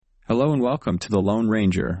Hello and welcome to The Lone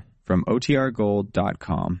Ranger from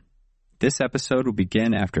OTRGold.com. This episode will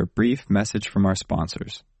begin after a brief message from our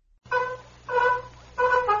sponsors.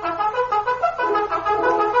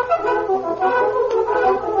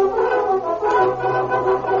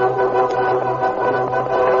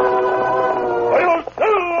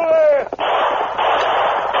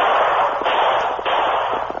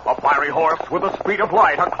 A fiery horse with the speed of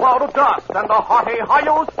light, a cloud of dust, and a haughty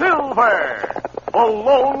Hi-Yo Silver, the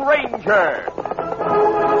Lone Ranger.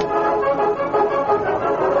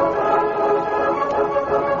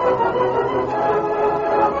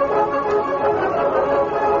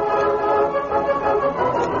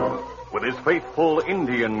 With his faithful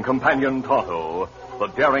Indian companion Tonto, the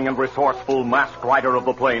daring and resourceful masked rider of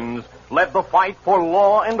the plains led the fight for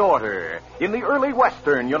law and order in the early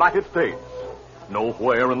western United States.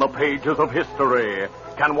 Nowhere in the pages of history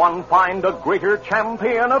can one find a greater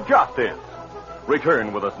champion of justice.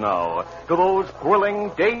 Return with us now to those thrilling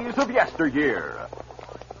days of yesteryear.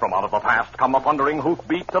 From out of the past come the thundering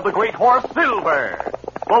hoofbeats of the great horse Silver.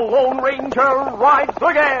 The Lone Ranger rides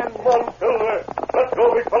again. Come on, Silver. Let's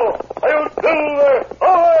go, big fellow. Hi-yo, Silver.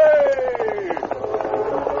 Away!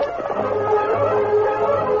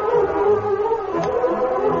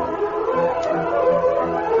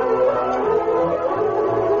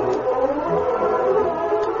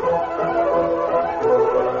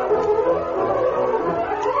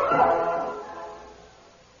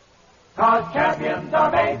 Cause champions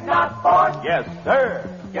are made, not born. Yes, sir.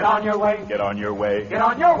 Get on your way. Get on your way. Get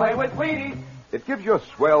on your way with Wheaties. It gives you a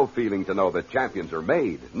swell feeling to know that champions are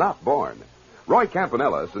made, not born. Roy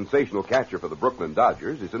Campanella, sensational catcher for the Brooklyn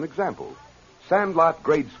Dodgers, is an example. Sandlot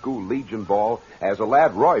grade school Legion ball, as a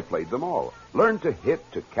lad, Roy played them all. Learned to hit,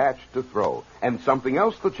 to catch, to throw. And something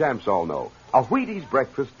else the champs all know. A Wheaties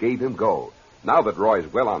breakfast gave him go. Now that Roy's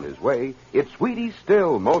well on his way, it's Wheaties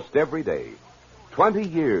still most every day. 20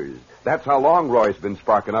 years. That's how long Roy's been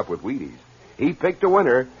sparking up with Wheaties. He picked a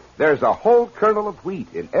winner. There's a whole kernel of wheat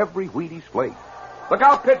in every Wheaties plate. Look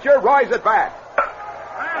out, pitcher. Roy's at bat.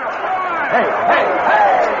 Hey!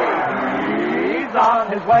 He's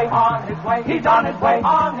on his way, on his way. He's on his way,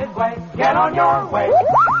 on his way. Get on your way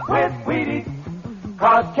with Wheaties.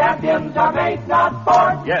 Cause champions are made, not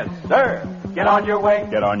born. Yes, sir. Get on your way.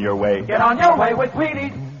 Get on your way. Get on your way with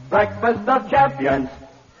Wheaties. Breakfast of champions.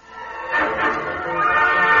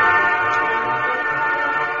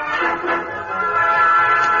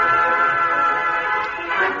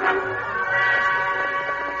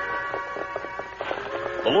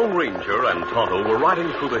 The Lone Ranger and Tonto were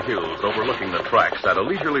riding through the hills overlooking the tracks at a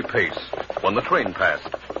leisurely pace when the train passed.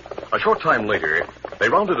 A short time later, they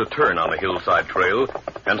rounded a turn on the hillside trail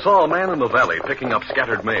and saw a man in the valley picking up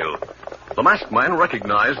scattered mail. The masked man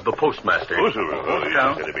recognized the postmaster.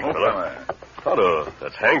 Tonto,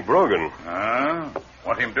 that's Hank Brogan.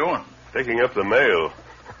 What him doing? Picking up the mail.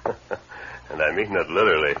 And I mean that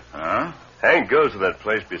literally. Huh? Hank goes to that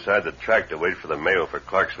place beside the track to wait for the mail for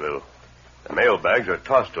Clarksville. The mail bags are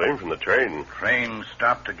tossed to him from the train. Train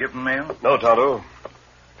stopped to give him mail? No, Tonto.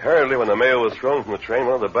 Apparently, when the mail was thrown from the train,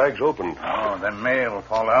 one of the bags opened. Oh, then mail will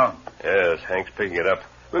fall out. Yes, Hank's picking it up.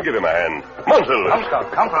 We'll give him a hand. Come on, Silver. Come,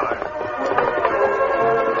 Scout. Come, fella.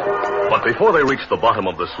 But before they reached the bottom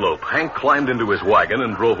of the slope, Hank climbed into his wagon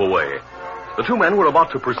and drove away. The two men were about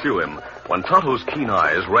to pursue him when Tonto's keen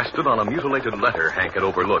eyes rested on a mutilated letter Hank had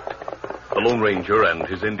overlooked. The Lone Ranger and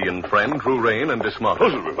his Indian friend drew rein and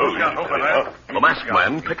dismounted. The masked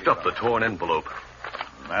man picked up the torn envelope.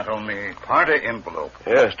 That only part of envelope.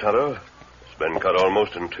 Yes, Tonto. It's been cut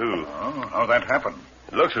almost in two. Oh, how that happened?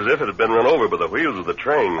 It looks as if it had been run over by the wheels of the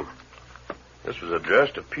train. This was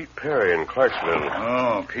addressed to Pete Perry in Clarksville.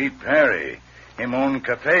 Oh, Pete Perry. Him own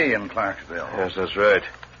cafe in Clarksville. Yes, that's right.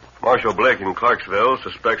 Marshal Blake in Clarksville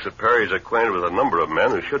suspects that Perry's acquainted with a number of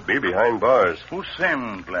men who should be behind bars. Who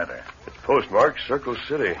sent letter? It's postmarked Circle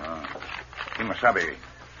City. Kimasabi.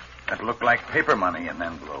 That looked like paper money in the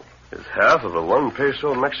envelope. It's half of a 1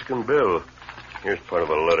 peso Mexican bill. Here's part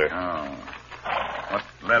of a letter. Oh. What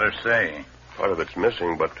letter say? Part of it's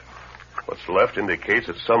missing, but what's left indicates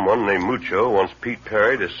that someone named Mucho wants Pete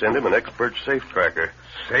Perry to send him an expert safecracker.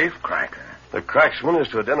 Safecracker? The cracksman is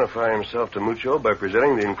to identify himself to Mucho by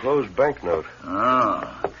presenting the enclosed banknote.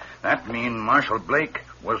 Oh. That means Marshal Blake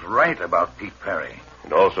was right about Pete Perry.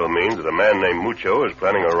 It also means that a man named Mucho is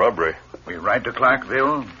planning a robbery. We ride to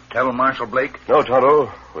Clarksville, tell Marshal Blake? No,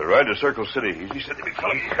 Tonto. We'll ride to Circle City. Easy, steady, big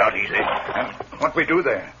fella. Easy, Scout, easy. And what we do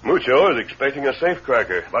there? Mucho is expecting a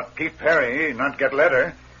safecracker. But Pete Perry not get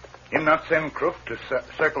letter. Him not send crook to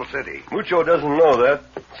Circle City. Mucho doesn't know that.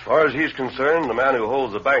 As far as he's concerned, the man who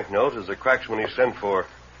holds the banknote is the cracksman he sent for.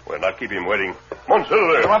 We'll not keep him waiting. Come on,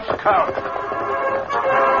 Silver. Come on, Scout.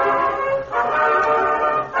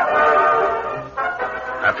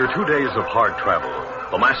 After 2 days of hard travel,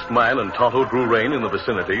 the masked man and Tonto drew rein in the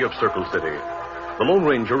vicinity of Circle City. The Lone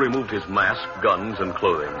Ranger removed his mask, guns, and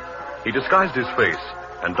clothing. He disguised his face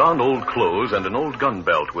and donned old clothes and an old gun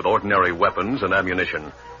belt with ordinary weapons and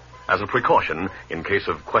ammunition. As a precaution, in case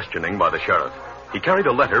of questioning by the sheriff, he carried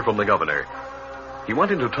a letter from the governor. He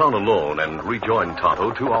went into town alone and rejoined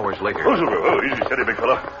Tonto 2 hours later. Oh, easy, steady, big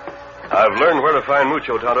fella. I've learned where to find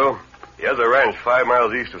Mucho, Tonto. He has a ranch 5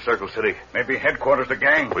 miles east of Circle City. Maybe headquarters of the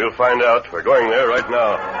gang. We'll find out. We're going there right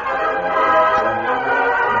now.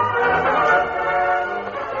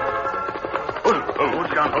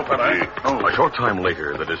 A short time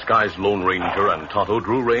later, the disguised Lone Ranger and Tonto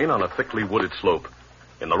drew rein on a thickly wooded slope.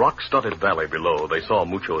 In the rock-studded valley below, they saw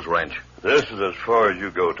Mucho's ranch. This is as far as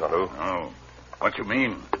you go, Tonto. Oh, what you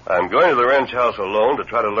mean? I'm going to the ranch house alone to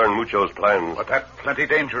try to learn Mucho's plans. But that's plenty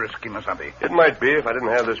dangerous, Kimasabi. It might be if I didn't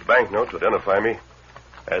have this banknote to identify me.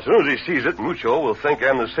 As soon as he sees it, Mucho will think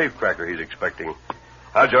I'm the safecracker he's expecting.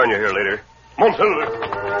 I'll join you here later. Come on, Silver.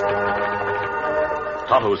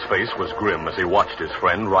 Tonto's face was grim as he watched his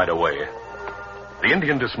friend ride away. The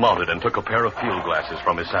Indian dismounted and took a pair of field glasses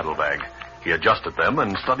from his saddlebag. He adjusted them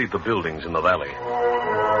and studied the buildings in the valley.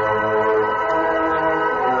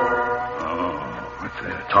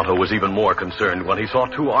 Tonto was even more concerned when he saw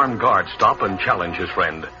 2 armed guards stop and challenge his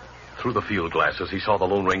friend. Through the field glasses, he saw the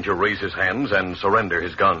Lone Ranger raise his hands and surrender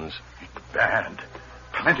his guns. Bad.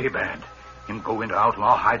 Plenty bad. Him go into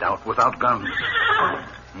outlaw hideout without guns.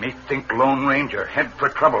 Me think Lone Ranger head for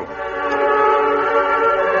trouble.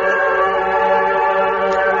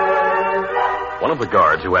 One of the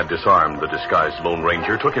guards who had disarmed the disguised Lone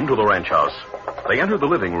Ranger took him to the ranch house. They entered the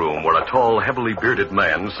living room where a tall, heavily bearded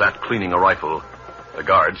man sat cleaning a rifle. The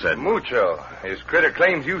guard said, Mucho. His critter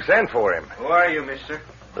claims you sent for him. Who are you, mister?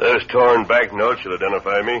 This torn banknote should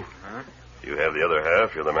identify me. Huh? You have the other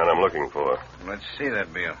half. You're the man I'm looking for. Let's see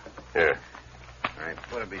that bill. Here. I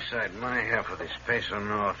put it beside my half of this Peso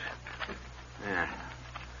note. Yeah.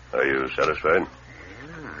 Are you satisfied?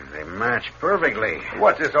 They match perfectly.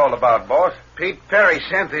 What's this all about, boss? Pete Perry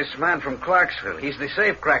sent this man from Clarksville. He's the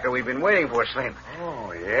safecracker we've been waiting for, Slim.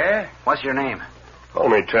 Oh, yeah? What's your name? Call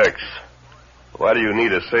me Tex. Why do you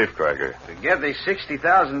need a safecracker? To get the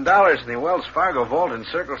 $60,000 in the Wells Fargo vault in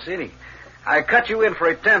Circle City. I cut you in for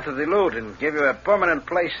 1/10 of the loot and give you a permanent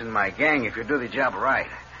place in my gang if you do the job right.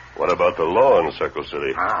 What about the law in Circle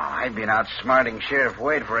City? Oh, I've been outsmarting Sheriff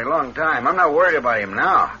Wade for a long time. I'm not worried about him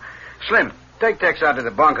now. Slim, take Tex out to the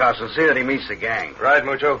bunkhouse and see that he meets the gang. Right,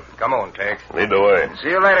 Mucho. Come on, Tex. Lead the way. See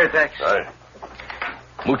you later, Tex. Right.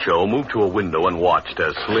 Mucho moved to a window and watched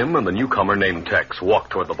as Slim and the newcomer named Tex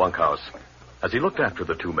walked toward the bunkhouse. As he looked after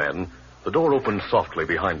the 2 men, the door opened softly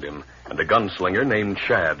behind him, and a gunslinger named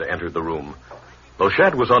Shad entered the room. Though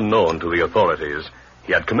Shad was unknown to the authorities,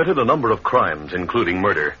 he had committed a number of crimes, including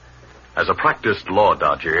murder. As a practiced law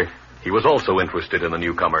dodger, he was also interested in the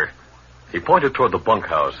newcomer. He pointed toward the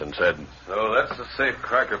bunkhouse and said, So that's the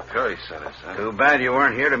safecracker Perry sent us, huh? Too bad you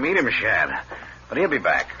weren't here to meet him, Shad. But he'll be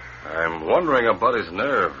back. I'm wondering about his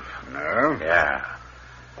nerve. Nerve? Yeah.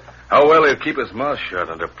 How well he'll keep his mouth shut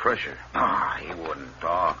under pressure. Oh, he wouldn't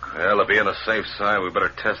talk. Well, to be on the safe side, we better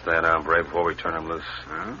test that hombre before we turn him loose.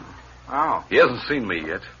 Huh? Oh. He hasn't seen me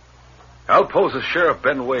yet. I'll pose as Sheriff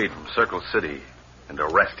Ben Wade from Circle City and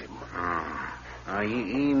arrest him.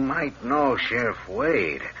 He might know Sheriff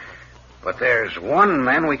Wade. But there's one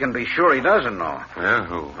man we can be sure he doesn't know. Yeah,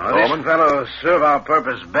 who? This fellow serve our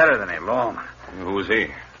purpose better than a lawman. Who's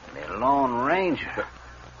he? The Lone Ranger.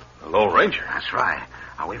 The Lone Ranger? That's right.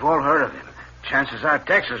 We've all heard of him. Chances are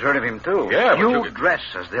Tex has heard of him, too. Yeah, but you dress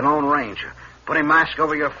as the Lone Ranger. Put a mask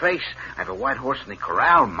over your face. Have a white horse in the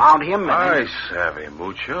corral. Mount him. I savvy,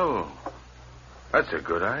 Mucho. That's a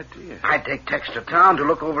good idea. I take Tex to town to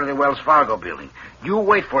look over the Wells Fargo building. You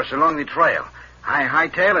wait for us along the trail. I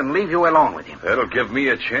hightail and leave you alone with him. That'll give me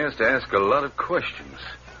a chance to ask a lot of questions.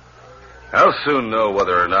 I'll soon know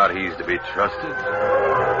whether or not he's to be trusted.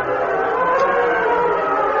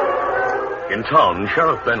 In town,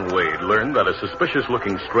 Sheriff Ben Wade learned that a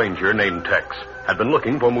suspicious-looking stranger named Tex had been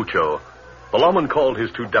looking for Mucho. The lawman called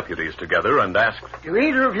his 2 deputies together and asked, Do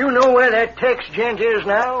either of you know where that Tex gent is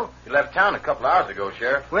now? He left town a couple hours ago,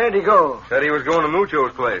 Sheriff. Where'd he go? Said he was going to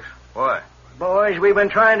Mucho's place. Why? Boys, we've been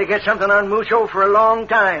trying to get something on Mucho for a long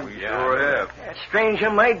time. We sure have. That stranger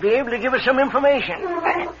might be able to give us some information.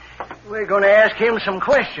 We're going to ask him some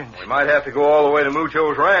questions. We might have to go all the way to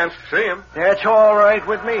Mucho's ranch to see him. That's all right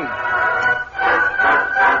with me.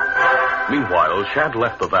 Meanwhile, Shad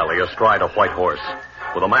left the valley astride a white horse.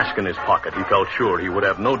 With a mask in his pocket, he felt sure he would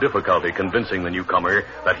have no difficulty convincing the newcomer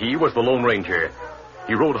that he was the Lone Ranger.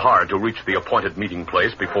 He rode hard to reach the appointed meeting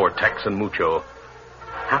place before Tex and Mucho.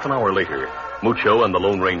 Half an hour later, Mucho and the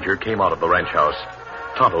Lone Ranger came out of the ranch house.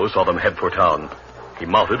 Tonto saw them head for town. He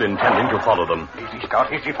mounted, intending to follow them. Easy,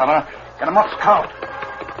 Scout. Easy, fella. Get him up, Scout.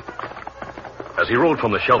 As he rode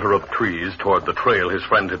from the shelter of trees toward the trail his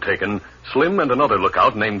friend had taken, Slim and another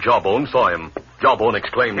lookout named Jawbone saw him. Jawbone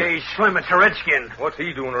exclaimed, Hey, Slim, it's a redskin. What's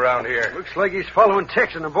he doing around here? Looks like he's following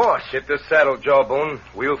Tex and the boss. Get the saddle, Jawbone.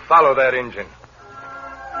 We'll follow that Injun.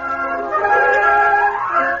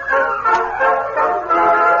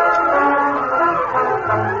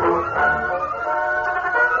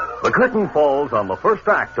 The curtain falls on the first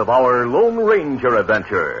act of our Lone Ranger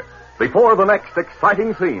adventure. Before the next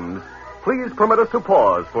exciting scenes, please permit us to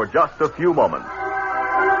pause for just a few moments.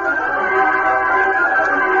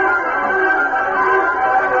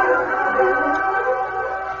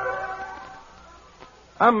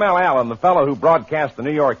 I'm Mel Allen, the fellow who broadcasts the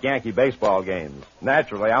New York Yankee baseball games.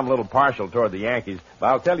 Naturally, I'm a little partial toward the Yankees, but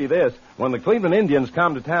I'll tell you this. When the Cleveland Indians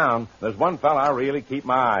come to town, there's one fellow I really keep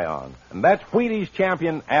my eye on, and that's Wheaties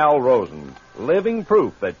champion Al Rosen. Living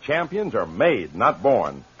proof that champions are made, not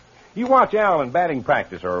born. You watch Al in batting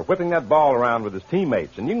practice or whipping that ball around with his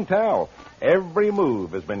teammates, and you can tell every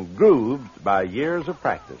move has been grooved by years of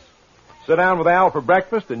practice. Sit down with Al for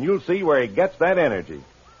breakfast, and you'll see where he gets that energy.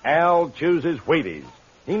 Al chooses Wheaties.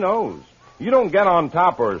 He knows. You don't get on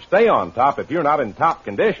top or stay on top if you're not in top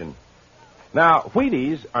condition. Now,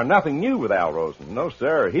 Wheaties are nothing new with Al Rosen. No,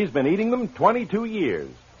 sir. He's been eating them 22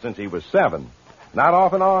 years, since he was 7. Not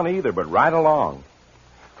off and on either, but right along.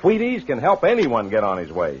 Wheaties can help anyone get on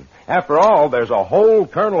his way. After all, there's a whole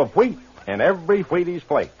kernel of wheat in every Wheaties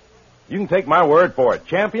flake. You can take my word for it.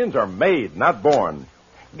 Champions are made, not born.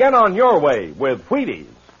 Get on your way with Wheaties,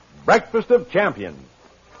 breakfast of champions.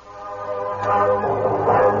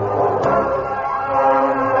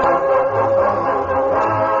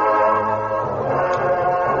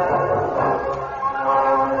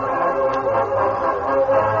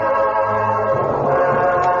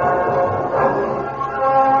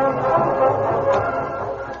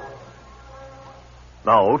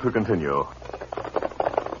 Now to continue.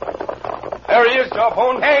 There he is,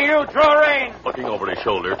 Jawbone. Hey, you, draw rein. Looking over his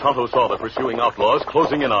shoulder, Tonto saw the pursuing outlaws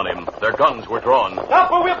closing in on him. Their guns were drawn.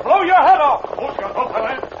 Stop or we'll blow your head off.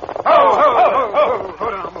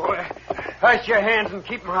 Hold on, boy. Hoist your hands and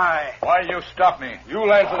keep them high. Why you stop me?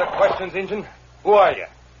 You'll answer the questions, Injun. Who are you?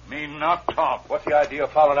 Me not talk. What's the idea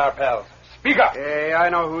of following our pals? Speak up. Hey, I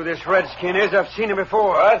know who this redskin is. I've seen him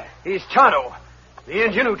before. What? He's Tonto, the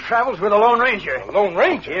Indian who travels with the Lone Ranger. The Lone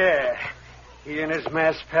Ranger? Yeah. He and his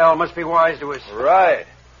masked pal must be wise to us. Right.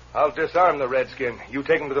 I'll disarm the redskin. You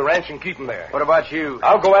take him to the ranch and keep him there. What about you?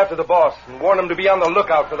 I'll go after the boss and warn him to be on the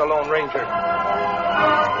lookout for the Lone Ranger.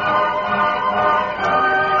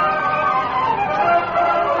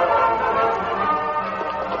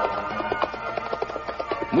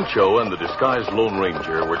 Mucho and the disguised Lone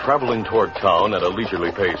Ranger were traveling toward town at a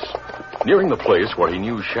leisurely pace. Nearing the place where he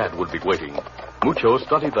knew Shad would be waiting, Mucho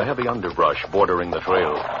studied the heavy underbrush bordering the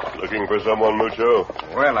trail. Looking for someone, Mucho?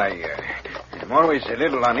 Well, I'm always a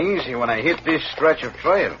little uneasy when I hit this stretch of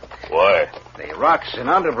trail. Why? The rocks and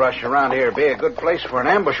underbrush around here be a good place for an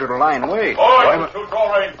ambusher to lie in wait.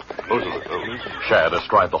 Shad,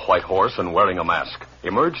 astride the white horse and wearing a mask,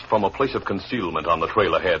 emerged from a place of concealment on the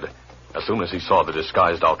trail ahead. As soon as he saw the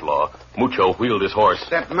disguised outlaw, Mucho wheeled his horse.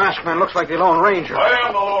 That masked man looks like the Lone Ranger. I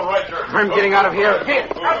am the Lone Ranger. I'm getting out of here.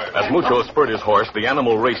 As Mucho spurred his horse, the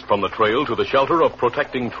animal raced from the trail to the shelter of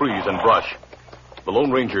protecting trees and brush. The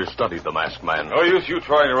Lone Ranger studied the masked man. No use you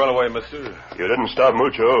trying to run away, mister. You didn't stop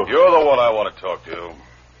Mucho. You're the one I want to talk to.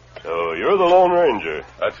 So you're the Lone Ranger.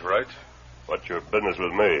 That's right. What's your business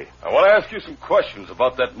with me? I want to ask you some questions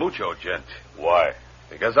about that Mucho gent. Why?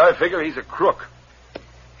 Because I figure he's a crook.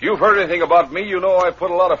 If you've heard anything about me, you know I put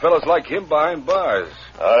a lot of fellas like him behind bars.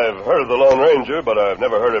 I've heard of the Lone Ranger, but I've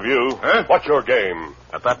never heard of you. Huh? What's your game?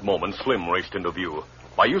 At that moment, Slim raced into view.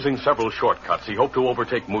 By using several shortcuts, he hoped to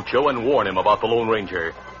overtake Mucho and warn him about the Lone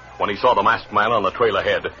Ranger. When he saw the masked man on the trail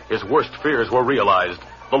ahead, his worst fears were realized.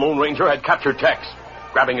 The Lone Ranger had captured Tex.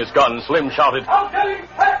 Grabbing his gun, Slim shouted, I'll get him,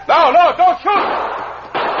 Tex! No, don't shoot!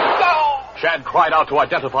 Shad cried out to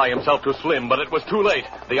identify himself to Slim, but it was too late.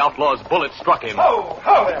 The outlaw's bullet struck him. Oh,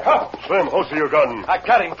 there, Slim, holster your gun. I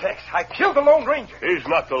got him, Tex. I killed the Lone Ranger. He's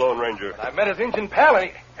not the Lone Ranger. I met his Injun pal,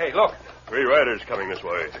 and Hey, look. 3 riders coming this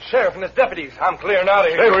way. The sheriff and his deputies. I'm clearing out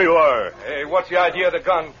of here. Stay where you are. Hey, what's the idea of the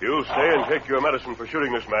gun? You stay and take your medicine for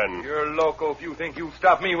shooting this man. You're loco if you think you'll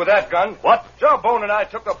stop me with that gun. What? Jawbone and I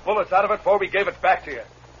took the bullets out of it before we gave it back to you.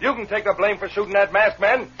 You can take the blame for shooting that masked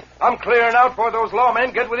man. I'm clearing out before those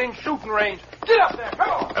lawmen get within shooting range. Get up there, come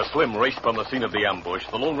on. As Slim raced from the scene of the ambush,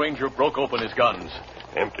 the Lone Ranger broke open his guns.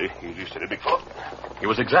 Empty. Easy, steady, big fella. He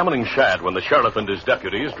was examining Shad when the sheriff and his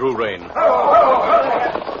deputies drew rein. Get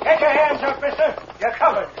your hands up, mister. You're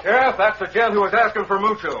covered. Sheriff, that's the gent who was asking for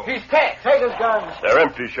Mucho. He's tagged. Take his guns. They're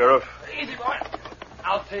empty, Sheriff. Easy, boy.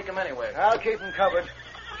 I'll take him anyway. I'll keep him covered.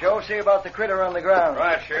 Joe, see about the critter on the ground.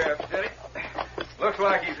 Right, Sheriff. Steady. Looks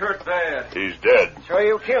like he's hurt bad. He's dead. So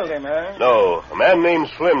you killed him, huh? No, a man named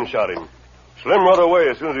Slim shot him. Slim rode away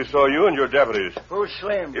as soon as he saw you and your deputies. Who's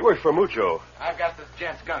Slim? He works for Mucho. I've got this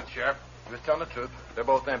gent's gun, Sheriff. He was telling the truth. They're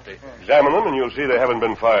both empty. Examine them, and you'll see they haven't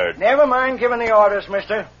been fired. Never mind giving the orders,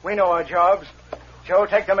 mister. We know our jobs. Joe,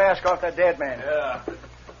 take the mask off that dead man. Yeah.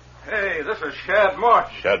 Hey, this is Shad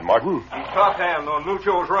Martin. Shad Martin? He's top hand on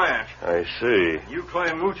Mucho's ranch. I see. You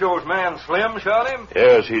claim Mucho's man Slim shot him?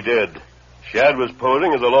 Yes, he did. Shad was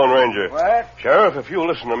posing as a Lone Ranger. What? Sheriff, if you'll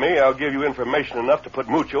listen to me, I'll give you information enough to put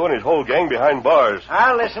Mucho and his whole gang behind bars.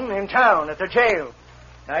 I'll listen in town at the jail.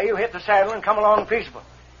 Now you hit the saddle and come along peaceable.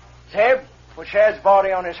 Zeb, put Shad's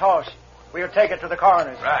body on his horse. We'll take it to the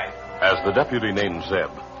coroner's. Right. As the deputy named Zeb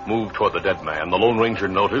moved toward the dead man, the Lone Ranger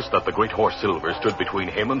noticed that the great horse Silver stood between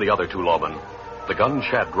him and the other two lawmen. The gun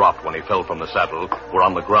Shad dropped when he fell from the saddle were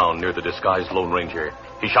on the ground near the disguised Lone Ranger.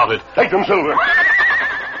 He shouted, "Take them, Silver!"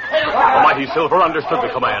 The mighty Silver understood the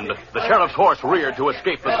command. The sheriff's horse reared to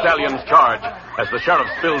escape the stallion's charge. As the sheriff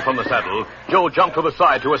spilled from the saddle, Joe jumped to the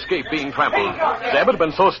side to escape being trampled. Zeb had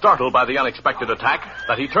been so startled by the unexpected attack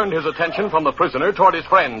that he turned his attention from the prisoner toward his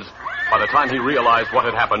friends. By the time he realized what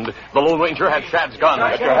had happened, the Lone Ranger had Shad's gun.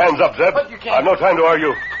 Get your hands up, Zeb. I've no time to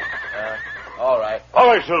argue. All right. All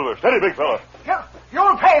right, Silver. Steady, big fella.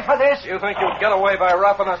 You'll pay for this. You think you'll get away by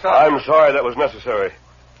roughing us up? I'm sorry that was necessary.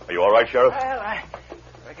 Are you all right, Sheriff? Well, I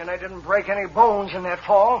reckon I didn't break any bones in that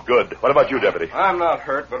fall. Good. What about you, Deputy? I'm not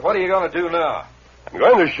hurt, but what are you going to do now? I'm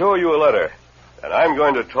going to show you a letter. And I'm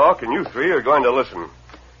going to talk, and you three are going to listen.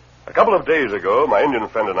 A couple of days ago, my Indian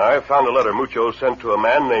friend and I found a letter Mucho sent to a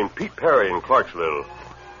man named Pete Perry in Clarksville.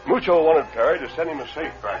 Mucho wanted Perry to send him a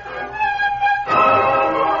safecracker.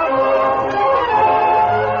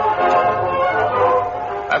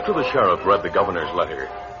 After the sheriff read the governor's letter,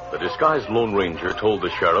 the disguised Lone Ranger told the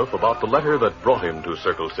sheriff about the letter that brought him to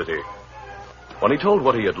Circle City. When he told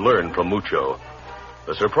what he had learned from Mucho,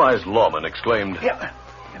 the surprised lawman exclaimed,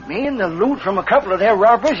 You mean the loot from a couple of their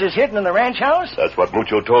robbers is hidden in the ranch house? That's what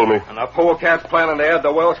Mucho told me. And the polecat's planning to add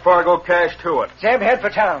the Wells Fargo cash to it. Zeb, head for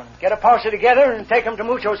town. Get a posse together and take them to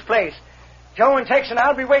Mucho's place. Joe and Tex and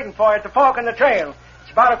I'll be waiting for you at the fork in the trail.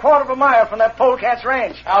 It's about a quarter of a mile from that polecat's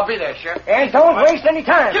ranch. I'll be there, Sheriff. And don't waste any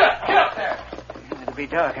time. Get up there. It'll be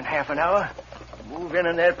dark in half an hour. Move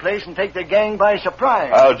in that place and take the gang by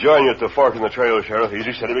surprise. I'll join you at the fork in the trail, Sheriff.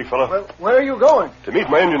 Easy, steady, big fella. Well, where are you going? To meet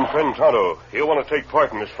my Indian friend Tonto. He'll want to take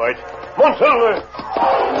part in this fight. Come on,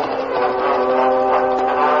 Silver!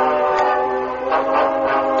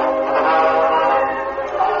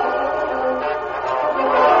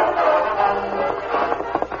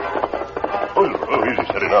 Oh, easy,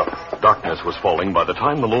 steady now. Darkness was falling by the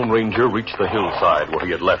time the Lone Ranger reached the hillside where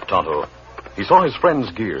he had left Tonto. He saw his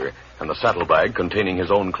friend's gear and the saddlebag containing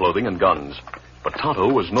his own clothing and guns. But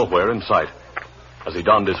Tonto was nowhere in sight. As he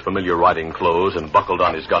donned his familiar riding clothes and buckled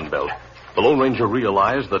on his gun belt, the Lone Ranger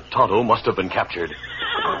realized that Tonto must have been captured.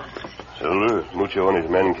 Silver, Mucho and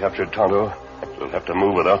his men captured Tonto. We'll have to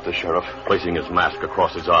move without the sheriff. Placing his mask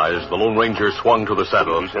across his eyes, the Lone Ranger swung to the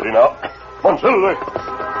saddle. Steady now. Come on, Silver!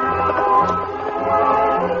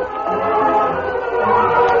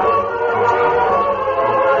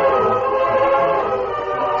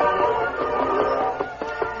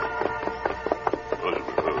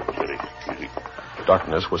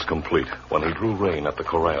 Darkness was complete when he drew rein at the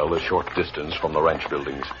corral a short distance from the ranch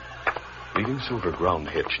buildings. Leaving Silver ground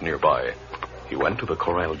hitch nearby, he went to the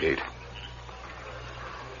corral gate.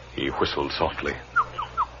 He whistled softly.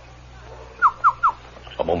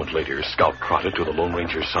 A moment later, Scout trotted to the Lone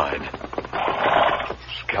Ranger's side.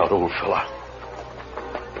 Scout, old fella.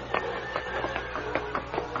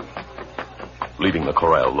 Leaving the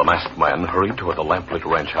corral, the masked man hurried toward the lamplit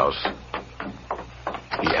ranch house.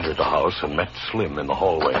 He entered the house and met Slim in the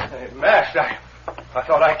hallway. Hey, Mask, I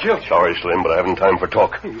thought I killed you. Sorry, Slim, but I haven't time for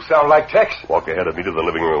talk. You sound like Tex. Walk ahead of me to the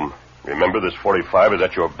living room. Remember, this 45 is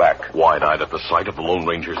at your back. Wide-eyed at the sight of the Lone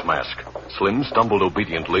Ranger's mask, Slim stumbled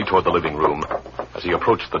obediently toward the living room. As he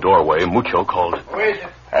approached the doorway, Mucho called. Who is it?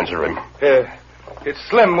 Answer him. It's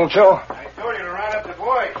Slim, Mucho. I told you to ride up the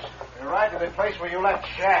boys. And ride to the place where you left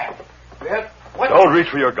Shad. What? Don't reach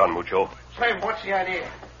for your gun, Mucho. Slim, what's the idea?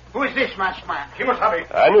 Who is this, masked man?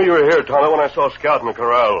 Kimasabi. I knew you were here, Tonto, when I saw Scout in the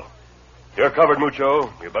corral. You're covered,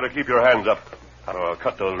 Mucho. You better keep your hands up. I'll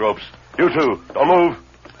cut those ropes. You too. Don't move.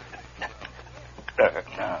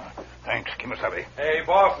 Thanks, Kimasabi. Hey,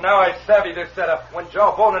 boss, now I savvy this setup. When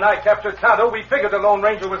Jawbone and I captured Tonto, we figured the Lone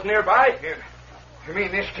Ranger was nearby. You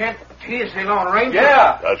mean this Kent? He is the Lone Ranger?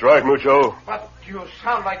 Yeah. That's right, Mucho. But you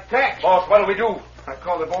sound like Tex. Boss, what'll we do? I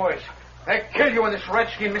call the boys. They kill you in this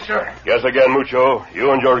redskin, mister. Guess again, Mucho.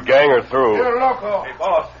 You and your gang are through. You're loco. Hey,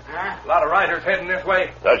 boss. Huh? A lot of riders heading this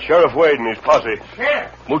way. That's Sheriff Wade and his posse.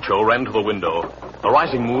 Sheriff. Mucho ran to the window. The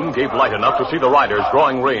rising moon gave light enough to see the riders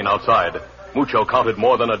drawing rein outside. Mucho counted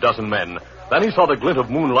more than a dozen men. Then he saw the glint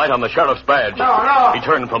of moonlight on the sheriff's badge. No. He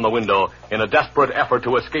turned from the window. In a desperate effort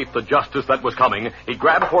to escape the justice that was coming, he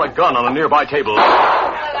grabbed for a gun on a nearby table.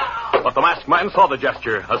 But the masked man saw the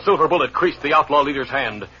gesture. A silver bullet creased the outlaw leader's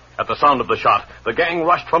hand. At the sound of the shot, the gang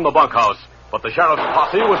rushed from the bunkhouse. But the sheriff's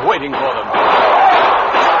posse was waiting for them.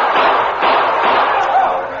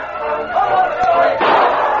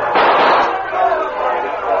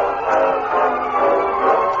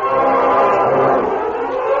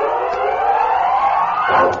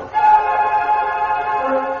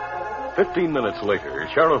 15 minutes later,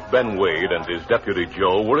 Sheriff Ben Wade and his deputy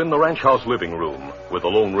Joe were in the ranch house living room with the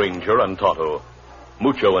Lone Ranger and Tonto.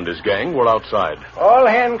 Mucho and his gang were outside. All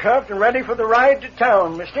handcuffed and ready for the ride to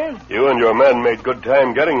town, mister. You and your men made good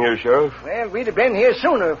time getting here, Sheriff. Well, we'd have been here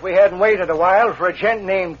sooner if we hadn't waited a while for a gent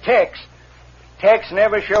named Tex. Tex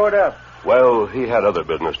never showed up. Well, he had other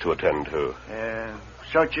business to attend to.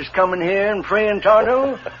 Such as coming here and freeing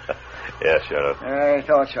Tonto? Yes, Sheriff. I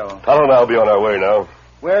thought so. Tonto and I'll be on our way now.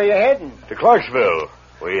 Where are you heading? To Clarksville.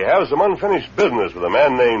 We have some unfinished business with a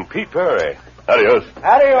man named Pete Perry. Adios.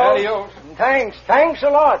 Adios. Thanks a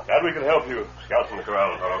lot. Glad we could help you. Scouts in the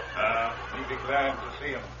corral, Tonto. We'd be glad to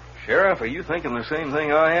see him. Sheriff, are you thinking the same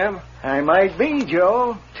thing I am? I might be,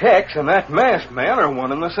 Joe. Tex and that masked man are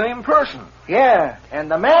one and the same person. Yeah,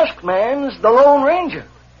 and the masked man's the Lone Ranger.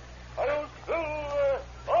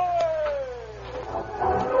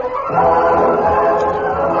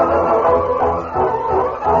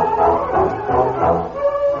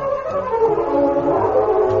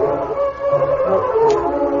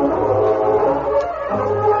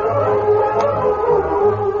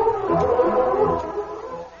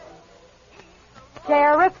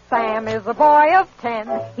 Sheriff Sam is a boy of 10.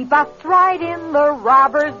 He busts right in the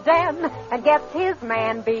robber's den and gets his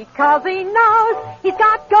man because he knows he's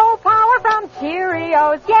got go power from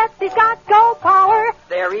Cheerios. Yes, he's got go power.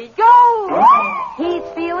 There he goes. He's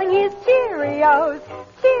feeling his Cheerios.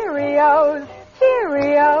 Cheerios.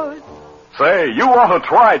 Cheerios. Say, you ought to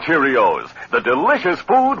try Cheerios, the delicious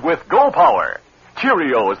food with go power.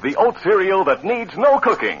 Cheerios, the oat cereal that needs no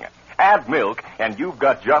cooking. Add milk, and you've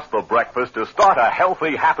got just the breakfast to start a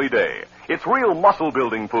healthy, happy day. It's real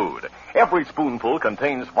muscle-building food. Every spoonful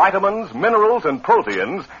contains vitamins, minerals, and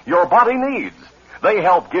proteins your body needs. They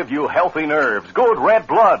help give you healthy nerves, good red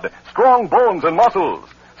blood, strong bones and muscles.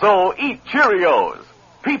 So eat Cheerios.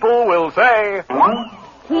 People will say,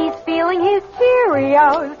 He's feeling his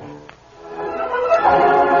Cheerios.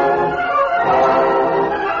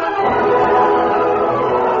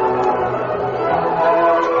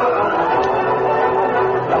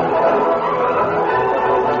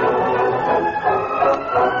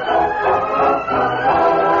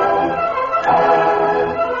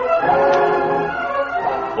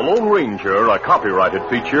 The Lone Ranger, a copyrighted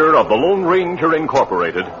feature of the Lone Ranger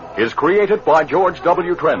Incorporated, is created by George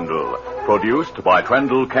W. Trendle, produced by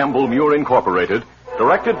Trendle Campbell Muir Incorporated,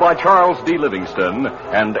 directed by Charles D. Livingston,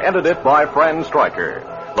 and edited by Fran Stryker.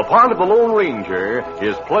 The part of the Lone Ranger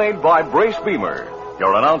is played by Brace Beamer.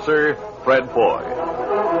 Your announcer, Fred Foy.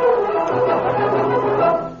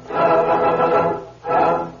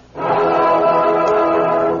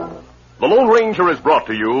 The Lone Ranger is brought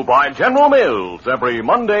to you by General Mills every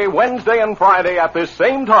Monday, Wednesday, and Friday at this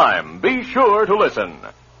same time. Be sure to listen.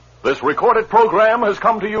 This recorded program has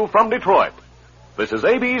come to you from Detroit. This is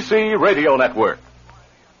ABC Radio Network.